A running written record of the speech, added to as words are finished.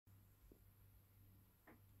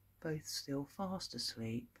both still fast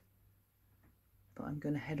asleep. But I'm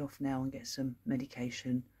going to head off now and get some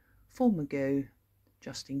medication for Magoo,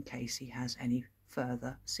 just in case he has any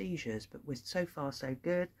further seizures. But we're so far so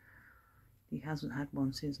good. He hasn't had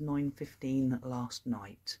one since 9:15 last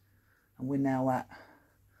night, and we're now at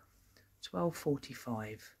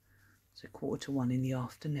 12:45. It's 1:45 in the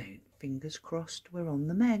afternoon. Fingers crossed we're on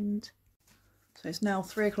the mend. So it's now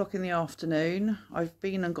 3 o'clock in the afternoon. I've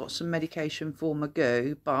been and got some medication for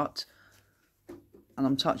Magoo, but, and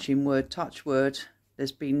I'm touching wood, touch wood,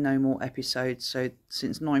 there's been no more episodes. So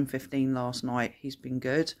since 9:15 last night, he's been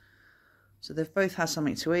good. So they've both had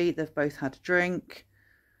something to eat, they've both had a drink,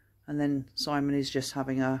 and then Simon is just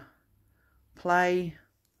having a play.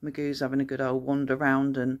 Magoo's having a good old wander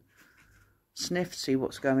around and sniff, see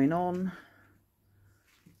what's going on.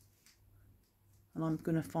 And I'm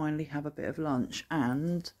going to finally have a bit of lunch,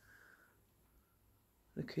 and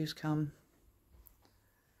look who's come.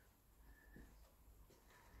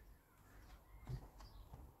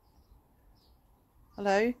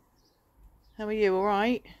 Hello, how are you? All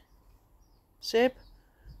right? Cyb,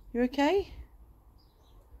 you okay?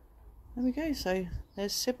 There we go. So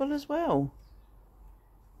there's Cybil as well.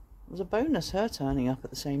 It was a bonus her turning up at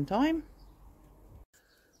the same time.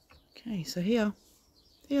 Okay, so here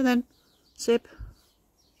then, Cyb.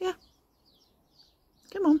 Yeah,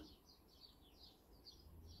 come on,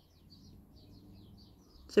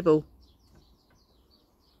 Cybil.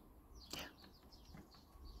 Yeah,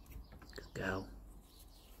 good girl.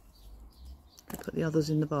 Put the others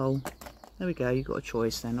in the bowl. There we go. You've got a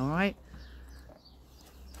choice then. All right.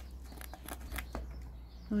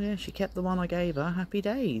 Oh yeah, she kept the one I gave her. Happy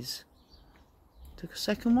days. Took a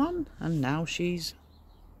second one, and now she's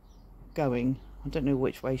going. I don't know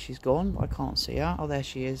which way she's gone, but I can't see her. Oh, there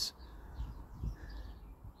she is.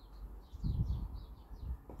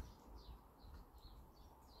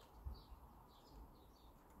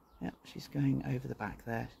 Yep, she's going over the back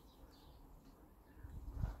there.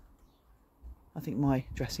 I think my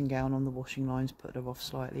dressing gown on the washing line's put her off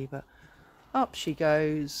slightly, but up she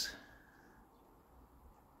goes.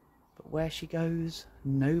 But where she goes,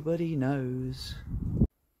 nobody knows.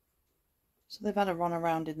 So they've had a run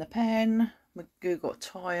around in the pen. Magoo got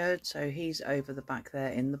tired, so he's over the back there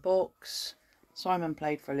in the box. Simon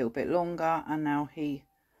played for a little bit longer, and now he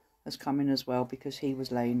has come in as well because he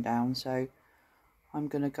was laying down. So I'm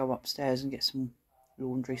going to go upstairs and get some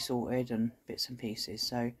laundry sorted and bits and pieces.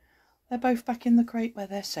 So they're both back in the crate where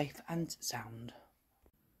they're safe and sound.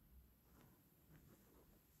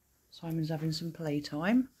 Simon's having some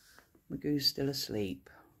playtime. Magoo's still asleep.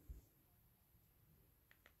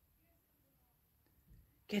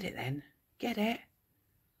 Get it then. Get it.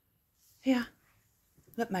 Here.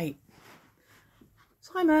 Look, mate.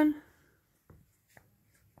 Simon.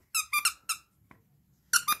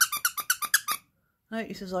 No,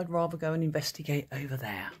 he says I'd rather go and investigate over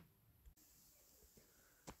there.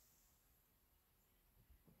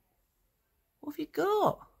 What have you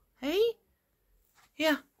got? Hey?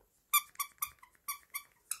 Here.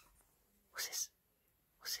 What's this?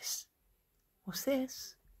 What's this? What's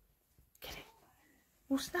this? Get it.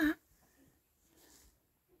 What's that?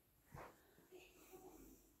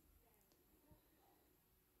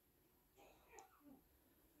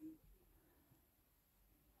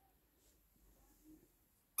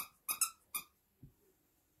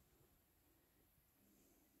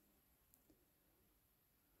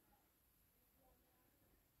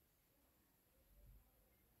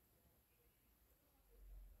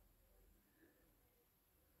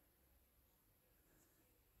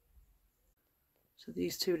 So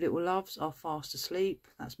these two little loves are fast asleep.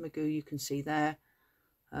 That's Magoo, you can see there.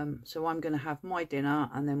 So I'm going to have my dinner,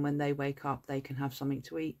 and then when they wake up they can have something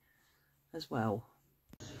to eat as well.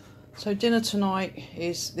 So dinner tonight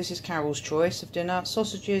this is Carol's choice of dinner.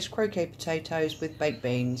 Sausages, croquet potatoes with baked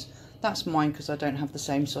beans. That's mine because I don't have the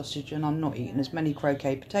same sausage, and I'm not eating as many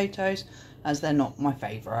croquet potatoes as they're not my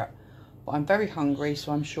favourite. But I'm very hungry,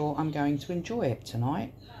 so I'm sure I'm going to enjoy it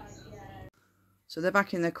tonight. So they're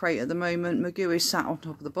back in their crate at the moment. Magoo is sat on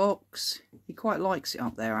top of the box. He quite likes it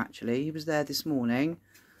up there, actually. He was there this morning.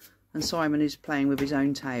 And Simon is playing with his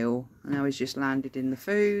own tail. And now he's just landed in the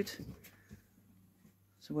food.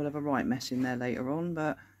 So we'll have a right mess in there later on.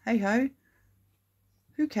 But hey-ho.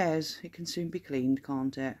 Who cares? It can soon be cleaned,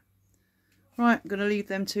 can't it? Right, I'm going to leave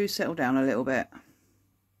them two settle down a little bit.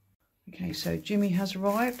 Okay, so Jimmy has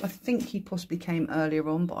arrived. I think he possibly came earlier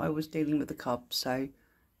on, but I was dealing with the cubs, so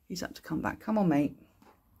he's had to come back. Come on, mate.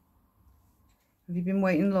 Have you been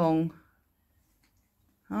waiting long?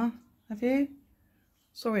 Huh? Have you?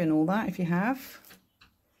 Sorry and all that if you have.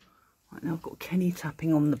 Right, now I've got Kenny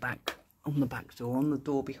tapping on the back on the back door, on the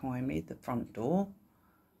door behind me, the front door.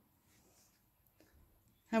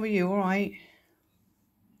 How are you? All right?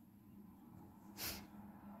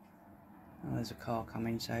 Oh, there's a car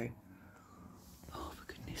coming, so... Oh, for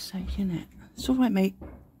goodness sake, innit? It's all right, mate.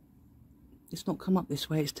 It's not come up this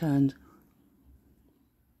way, it's turned.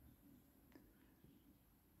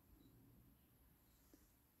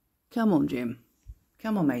 Come on, Jim.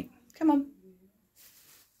 Come on, mate. Come on.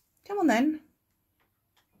 Come on, then.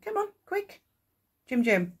 Come on, quick. Jim.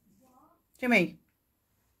 Jimmy.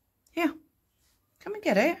 Here. Come and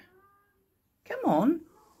get it. Come on.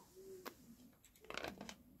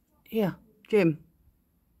 Here, Jim.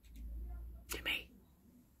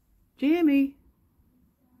 Jimmy.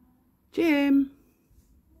 Jim.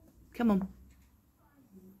 Come on.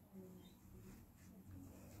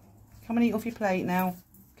 Come and eat off your plate now.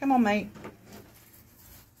 Come on, mate.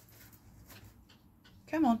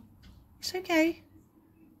 Come on. It's okay.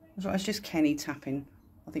 That's right, it's just Kenny tapping.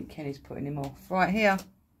 I think Kenny's putting him off. Right, here.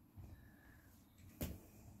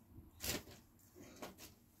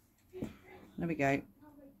 There we go.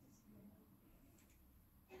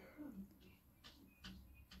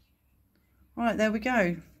 Right, there we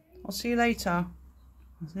go. I'll see you later.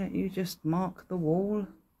 You just mark the wall.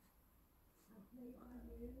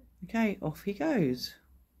 Okay, off he goes.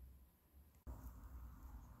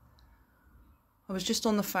 I was just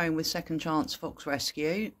on the phone with Second Chance Fox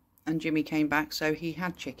Rescue and Jimmy came back, so he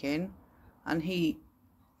had chicken and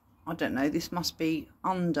I don't know, this must be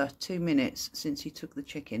under 2 minutes since he took the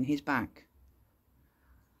chicken. He's back.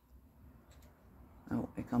 Oh,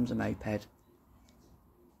 here comes a moped.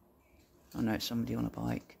 Oh no, it's somebody on a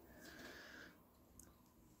bike.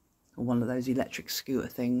 Or one of those electric scooter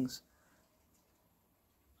things.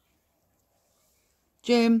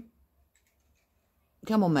 Jim.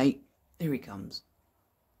 Come on, mate. Here he comes.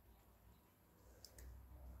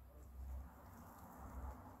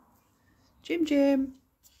 Jim.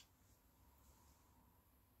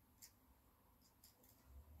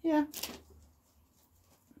 Yeah.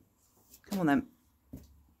 Come on then.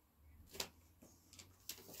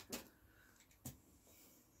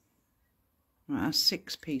 Right, that's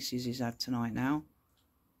 6 pieces he's had tonight now.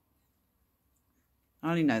 I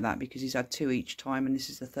only know that because he's had 2 each time and this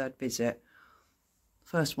is the 3rd visit.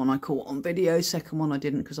 First one I caught on video, second one I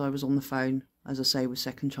didn't because I was on the phone, as I say, with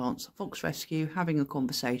Second Chance Fox Rescue, having a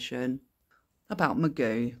conversation about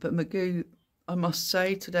Magoo. But Magoo, I must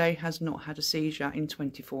say, today has not had a seizure in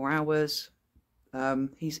 24 hours.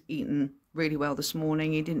 He's eaten really well this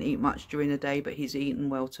morning. He didn't eat much during the day, but he's eaten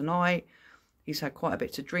well tonight. He's had quite a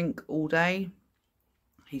bit to drink all day.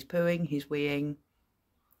 He's pooing, he's weeing.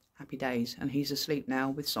 Happy days. And he's asleep now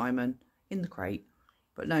with Simon in the crate.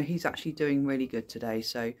 But no, he's actually doing really good today.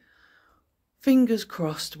 So fingers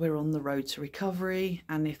crossed we're on the road to recovery.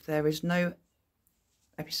 And if there is no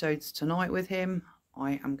episodes tonight with him,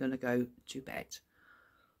 I am going to go to bed.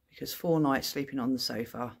 Because 4 nights sleeping on the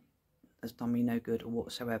sofa has done me no good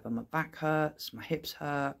whatsoever. My back hurts, my hips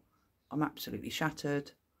hurt. I'm absolutely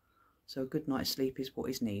shattered. So a good night's sleep is what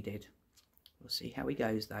is needed. We'll see how he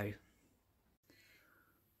goes though.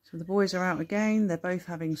 So the boys are out again. They're both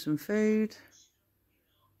having some food.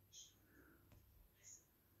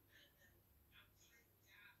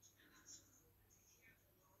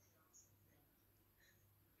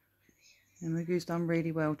 And Magoo's done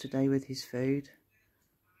really well today with his food.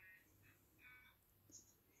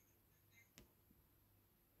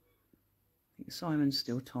 I think Simon's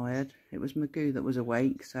still tired. It was Magoo that was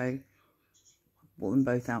awake, so I brought them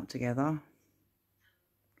both out together.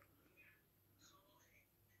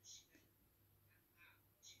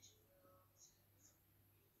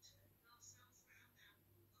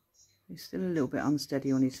 He's still a little bit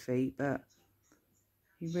unsteady on his feet, but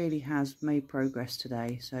he really has made progress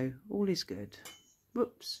today, so all is good.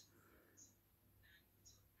 Whoops.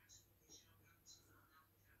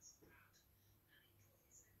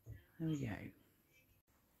 There we go.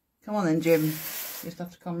 Come on then, Jim. You just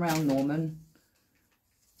have to come round, Norman.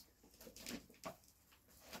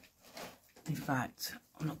 In fact,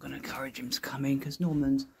 I'm not going to encourage him to come in because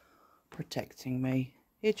Norman's protecting me.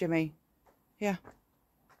 Here, Jimmy. Yeah.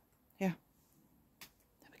 Yeah.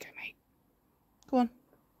 There we go, mate. Go on.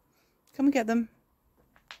 Come and get them.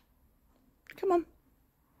 Come on.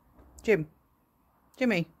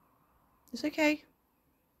 Jimmy. It's okay.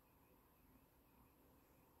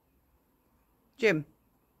 Jim.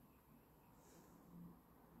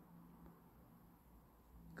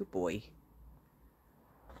 Good boy.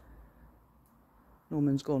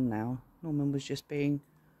 Norman's gone now. Norman was just being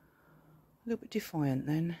a little bit defiant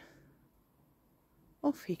then.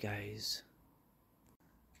 Off he goes.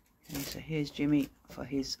 Okay, so here's Jimmy for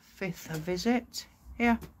his 5th visit.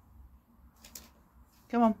 Here.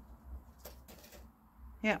 Come on.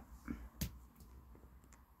 Yeah.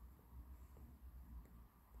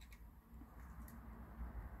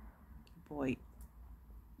 Good boy.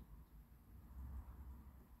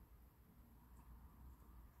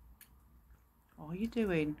 What are you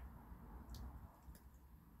doing?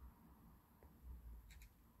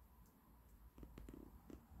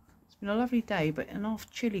 It's been a lovely day, but enough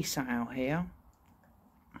chilly sat out here.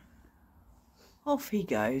 Off he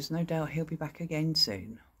goes. No doubt he'll be back again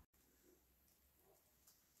soon.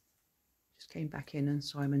 Just came back in and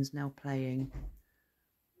Simon's now playing.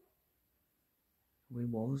 Or he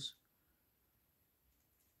was.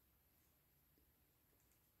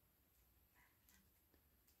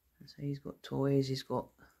 And so he's got toys. He's got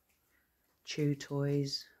chew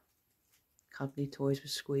toys, cuddly toys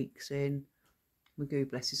with squeaks in. Magoo,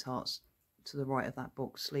 bless his heart's to the right of that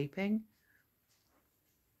box sleeping.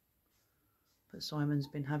 But Simon's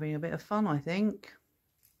been having a bit of fun, I think.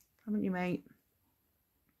 Haven't you, mate?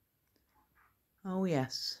 Oh,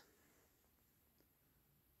 yes.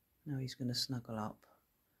 Now he's going to snuggle up.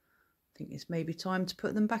 I think it's maybe time to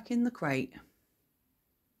put them back in the crate.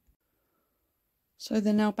 So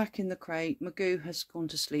they're now back in the crate. Magoo has gone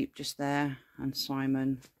to sleep just there. And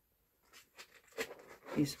Simon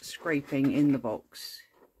is scraping in the box.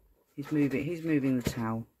 He's moving the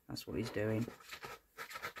towel. That's what he's doing.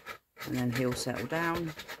 And then he'll settle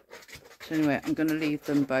down. So anyway, I'm going to leave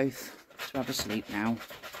them both to have a sleep now.